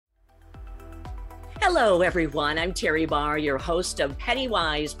Hello, everyone. I'm Terry Barr, your host of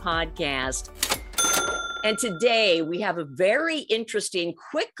Pennywise Podcast. And today we have a very interesting,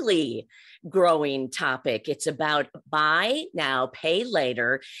 quickly growing topic. It's about buy now, pay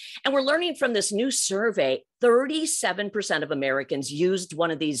later. And we're learning from this new survey, 37% of Americans used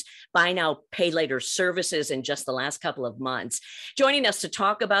one of these buy now, pay later services in just the last couple of months. Joining us to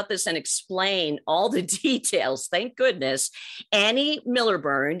talk about this and explain all the details, thank goodness, Annie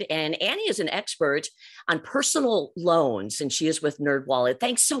Millerburn. And Annie is an expert on personal loans, and she is with NerdWallet.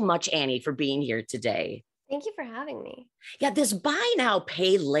 Thanks so much, Annie, for being here today. Thank you for having me. Yeah, this buy now,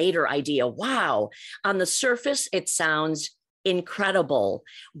 pay later idea. Wow. On the surface, it sounds incredible.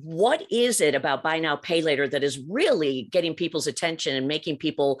 What is it about buy now, pay later that is really getting people's attention and making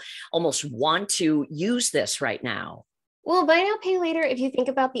people almost want to use this right now? Well, buy now, pay later, if you think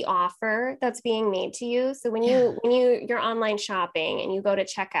about the offer that's being made to you. So when you're online shopping and you go to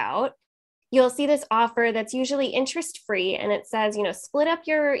checkout, you'll see this offer that's usually interest-free, and it says, split up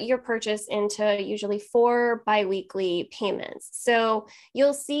your purchase into usually 4 biweekly payments. So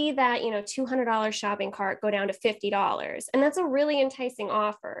you'll see that, $200 shopping cart go down to $50. And that's a really enticing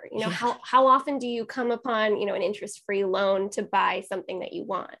offer. How often do you come upon, an interest-free loan to buy something that you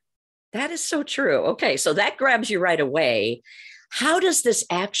want? That is so true. Okay, so that grabs you right away. How does this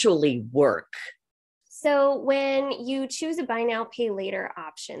actually work? So when you choose a buy now, pay later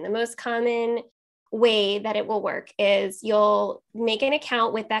option, the most common way that it will work is you'll make an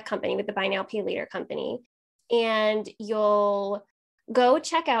account with that company, with the buy now, pay later company, and you'll go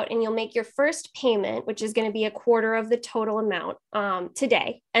check out and you'll make your first payment, which is going to be a quarter of the total amount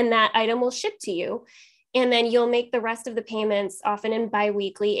today. And that item will ship to you. And then you'll make the rest of the payments often in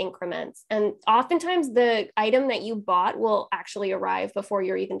biweekly increments. And oftentimes the item that you bought will actually arrive before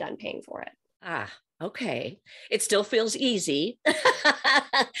you're even done paying for it. Okay. It still feels easy.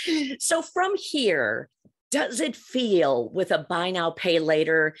 So from here, does it feel with a buy now, pay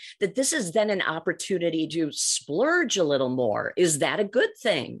later that this is then an opportunity to splurge a little more? Is that a good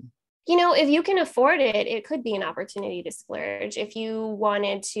thing? If you can afford it, it could be an opportunity to splurge. If you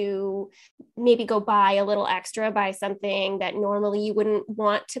wanted to maybe go buy a little extra, buy something that normally you wouldn't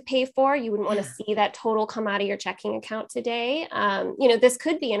want to pay for, you wouldn't want to see that total come out of your checking account today. This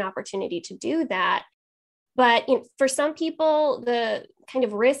could be an opportunity to do that. But for some people, the kind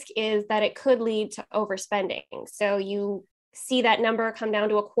of risk is that it could lead to overspending. So you see that number come down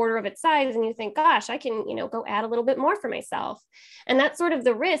to a quarter of its size and you think, gosh, I can, go add a little bit more for myself. And that's sort of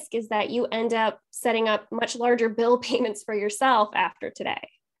the risk, is that you end up setting up much larger bill payments for yourself after today.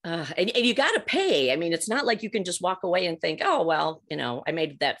 And you got to pay. I mean, it's not like you can just walk away and think, oh, well, I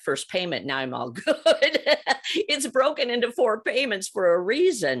made that first payment. Now I'm all good. It's broken into 4 payments for a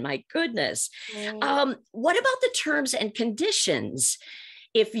reason. My goodness. Right. What about the terms and conditions?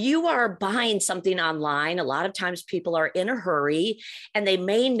 If you are buying something online, a lot of times people are in a hurry and they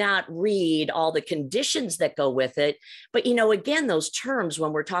may not read all the conditions that go with it. But, again, those terms,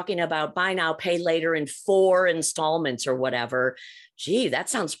 when we're talking about buy now, pay later in 4 installments or whatever, gee, that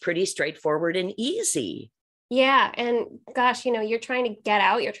sounds pretty straightforward and easy. Yeah. And gosh, you're trying to get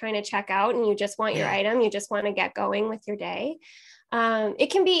out, you're trying to check out, and you just want your item, you just want to get going with your day. It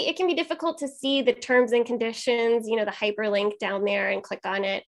can be difficult to see the terms and conditions, the hyperlink down there and click on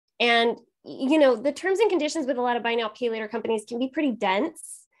it. And, the terms and conditions with a lot of buy now, pay later companies can be pretty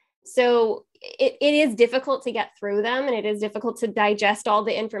dense. So it is difficult to get through them, and it is difficult to digest all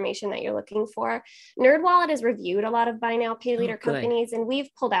the information that you're looking for. NerdWallet has reviewed a lot of buy now, pay later companies, and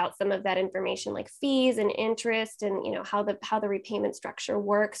we've pulled out some of that information, like fees and interest and, how the repayment structure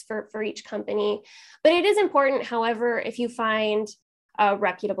works for each company. But it is important, however, if you find a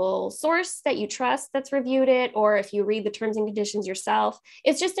reputable source that you trust that's reviewed it, or if you read the terms and conditions yourself,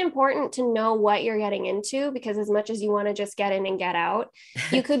 it's just important to know what you're getting into, because as much as you want to just get in and get out,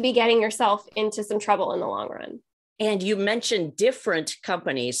 you could be getting yourself into some trouble in the long run. And you mentioned different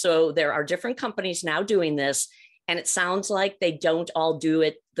companies. So there are different companies now doing this, and it sounds like they don't all do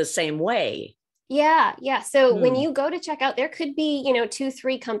it the same way. Yeah. So when you go to check out, there could be, 2,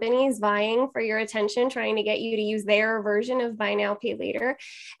 3 companies vying for your attention, trying to get you to use their version of buy now, pay later.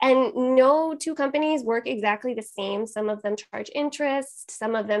 And no 2 companies work exactly the same. Some of them charge interest.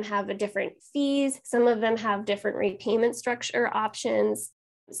 Some of them have a different fees. Some of them have different repayment structure options.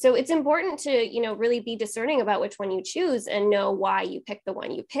 So it's important to, really be discerning about which one you choose and know why you pick the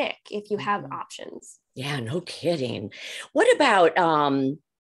one you pick if you have options. Yeah, no kidding. What about,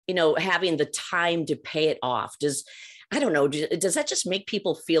 having the time to pay it off? Does that just make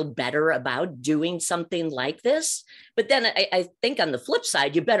people feel better about doing something like this? But then I think on the flip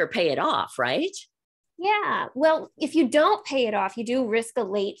side, you better pay it off, right? Yeah. Well, if you don't pay it off, you do risk a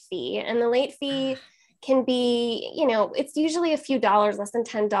late fee. And the late fee can be, it's usually a few dollars, less than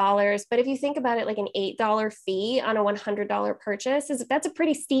 $10. But if you think about it, like an $8 fee on a $100 purchase, that's a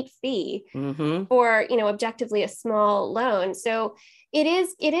pretty steep fee for, objectively a small loan. So it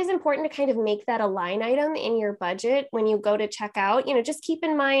is important to kind of make that a line item in your budget when you go to check out. Just keep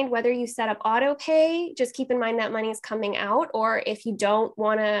in mind whether you set up auto pay, just keep in mind that money is coming out, or if you don't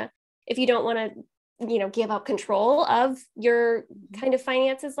want to give up control of your kind of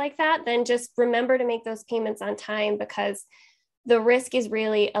finances like that, then just remember to make those payments on time, because the risk is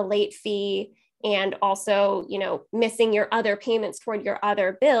really a late fee and also, missing your other payments toward your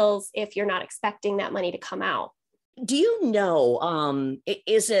other bills if you're not expecting that money to come out. Do you know,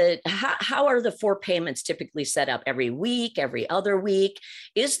 how are the 4 payments typically set up? Every week, every other week?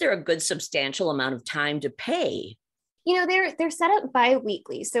 Is there a good substantial amount of time to pay? They're set up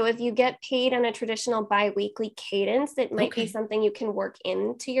bi-weekly. So if you get paid on a traditional bi-weekly cadence, it might be something you can work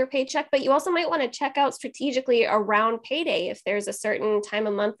into your paycheck, but you also might want to check out strategically around payday. If there's a certain time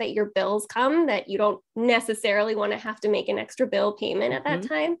of month that your bills come that you don't necessarily want to have to make an extra bill payment at that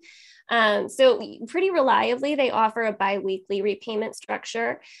time. So pretty reliably, they offer a bi-weekly repayment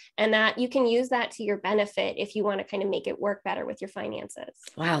structure, and that you can use that to your benefit if you want to kind of make it work better with your finances.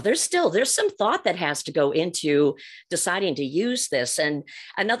 Wow, there's some thought that has to go into deciding to use this. And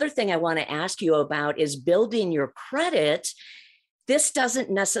another thing I want to ask you about is building your credit. This doesn't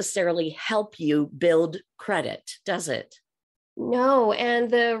necessarily help you build credit, does it? No, and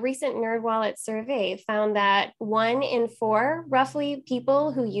the recent NerdWallet survey found that 1 in 4, roughly,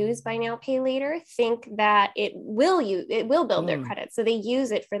 people who use Buy Now Pay Later think that it will build their credit. So they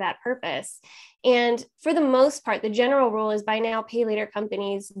use it for that purpose. And for the most part, the general rule is Buy Now Pay Later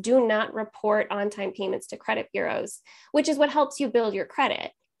companies do not report on-time payments to credit bureaus, which is what helps you build your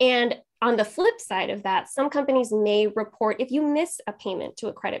credit. And on the flip side of that, some companies may report if you miss a payment to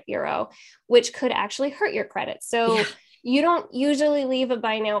a credit bureau, which could actually hurt your credit. So you don't usually leave a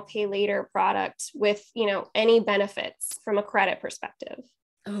Buy Now Pay Later product with, any benefits from a credit perspective.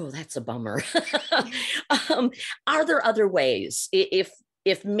 Oh, that's a bummer. Are there other ways?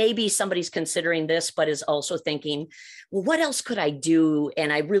 If maybe somebody's considering this, but is also thinking, well, what else could I do?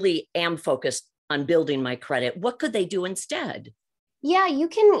 And I really am focused on building my credit. What could they do instead? Yeah, you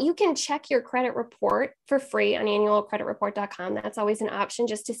can check your credit report for free on annualcreditreport.com. That's always an option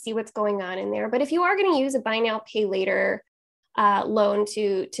just to see what's going on in there. But if you are going to use a Buy Now Pay Later loan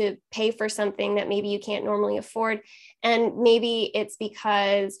to pay for something that maybe you can't normally afford, and maybe it's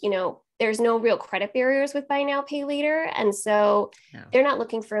because there's no real credit barriers with Buy Now Pay Later, and so they're not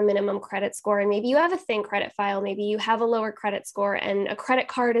looking for a minimum credit score, and maybe you have a thin credit file, maybe you have a lower credit score, and a credit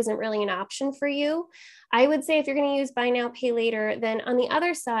card isn't really an option for you. I would say if you're going to use Buy Now Pay Later, then on the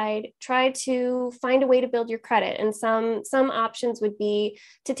other side, try to find a way to build your credit. And some options would be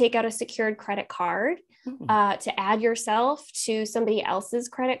to take out a secured credit card, to add yourself to somebody else's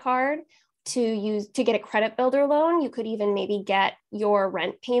credit card, to get a credit builder loan. You could even maybe get your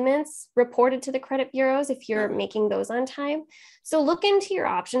rent payments reported to the credit bureaus if you're making those on time. So look into your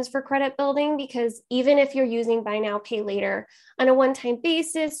options for credit building, because even if you're using Buy Now Pay Later on a one-time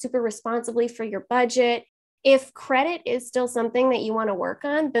basis, super responsibly for your budget, if credit is still something that you want to work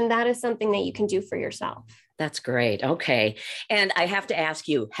on, then that is something that you can do for yourself. That's great. Okay. And I have to ask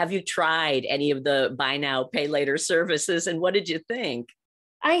you, have you tried any of the Buy Now Pay Later services, and what did you think?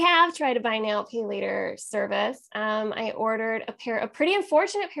 I have tried a Buy Now Pay Later service. I ordered a pretty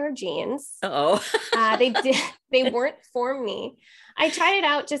unfortunate pair of jeans. They weren't for me. I tried it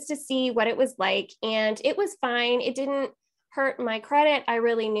out just to see what it was like, and it was fine. It didn't hurt my credit. I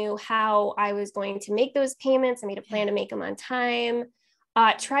really knew how I was going to make those payments. I made a plan to make them on time.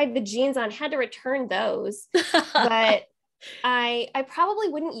 Tried the jeans on, had to return those, but I probably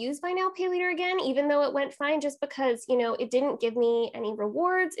wouldn't use Buy Now Pay Later again, even though it went fine, just because, it didn't give me any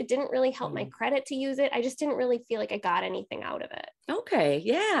rewards. It didn't really help my credit to use it. I just didn't really feel like I got anything out of it. Okay.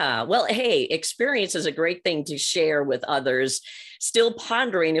 Yeah. Well, hey, experience is a great thing to share with others, still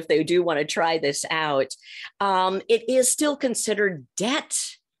pondering if they do want to try this out. It is still considered debt,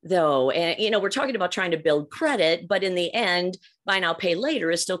 though. And, we're talking about trying to build credit, but in the end, Buy Now Pay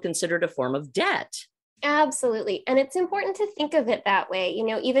Later is still considered a form of debt. Absolutely. And it's important to think of it that way.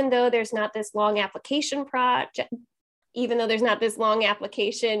 Even though there's not this long application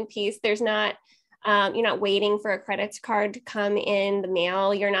piece, there's not, you're not waiting for a credit card to come in the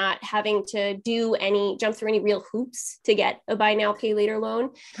mail. You're not having to jump through any real hoops to get a Buy Now Pay Later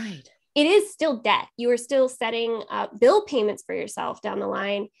loan. Right. It is still debt. You are still setting up bill payments for yourself down the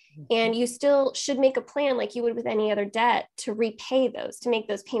line. And you still should make a plan like you would with any other debt to repay those, to make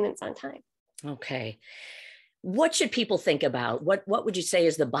those payments on time. Okay. what should people think about? What would you say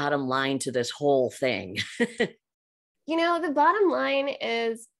is the bottom line to this whole thing? The bottom line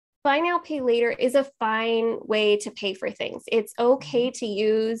is buy now, pay later is a fine way to pay for things. It's okay to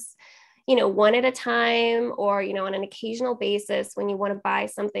use, one at a time or, on an occasional basis when you want to buy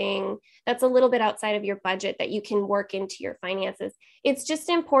something that's a little bit outside of your budget that you can work into your finances. It's just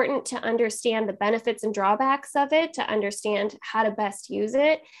important to understand the benefits and drawbacks of it, to understand how to best use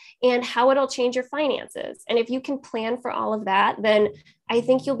it and how it'll change your finances. And if you can plan for all of that, then I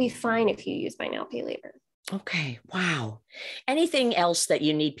think you'll be fine if you use buy now, pay later. Okay. Wow. Anything else that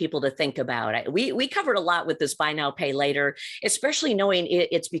you need people to think about? We covered a lot with this buy now, pay later, especially knowing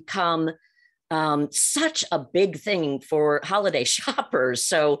it's become such a big thing for holiday shoppers.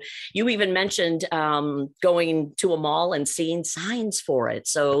 So you even mentioned going to a mall and seeing signs for it.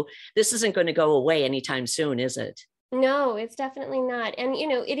 So this isn't going to go away anytime soon, is it? No, it's definitely not. And,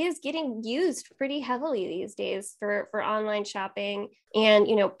 it is getting used pretty heavily these days for online shopping and,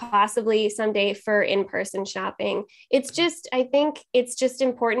 possibly someday for in-person shopping. I think it's just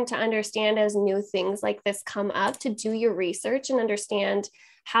important to understand as new things like this come up to do your research and understand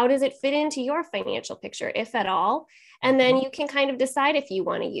how does it fit into your financial picture, if at all. And then you can kind of decide if you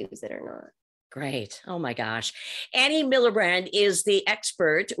want to use it or not. Great. Oh my gosh. Annie Miliband is the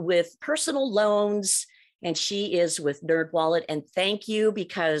expert with personal loans, and she is with NerdWallet. And thank you,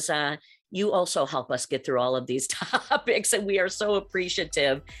 because you also help us get through all of these topics, and we are so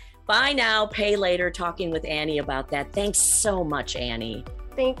appreciative. Buy now, pay later, talking with Annie about that. Thanks so much, Annie.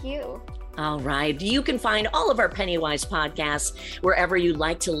 Thank you. All right. You can find all of our Pennywise podcasts wherever you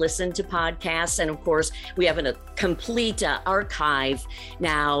like to listen to podcasts. And of course, we have a complete archive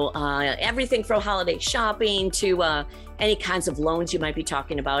now, everything from holiday shopping to any kinds of loans you might be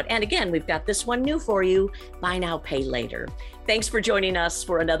talking about. And again, we've got this one new for you, buy now, pay later. Thanks for joining us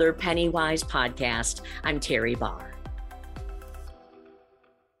for another Pennywise podcast. I'm Terry Barr.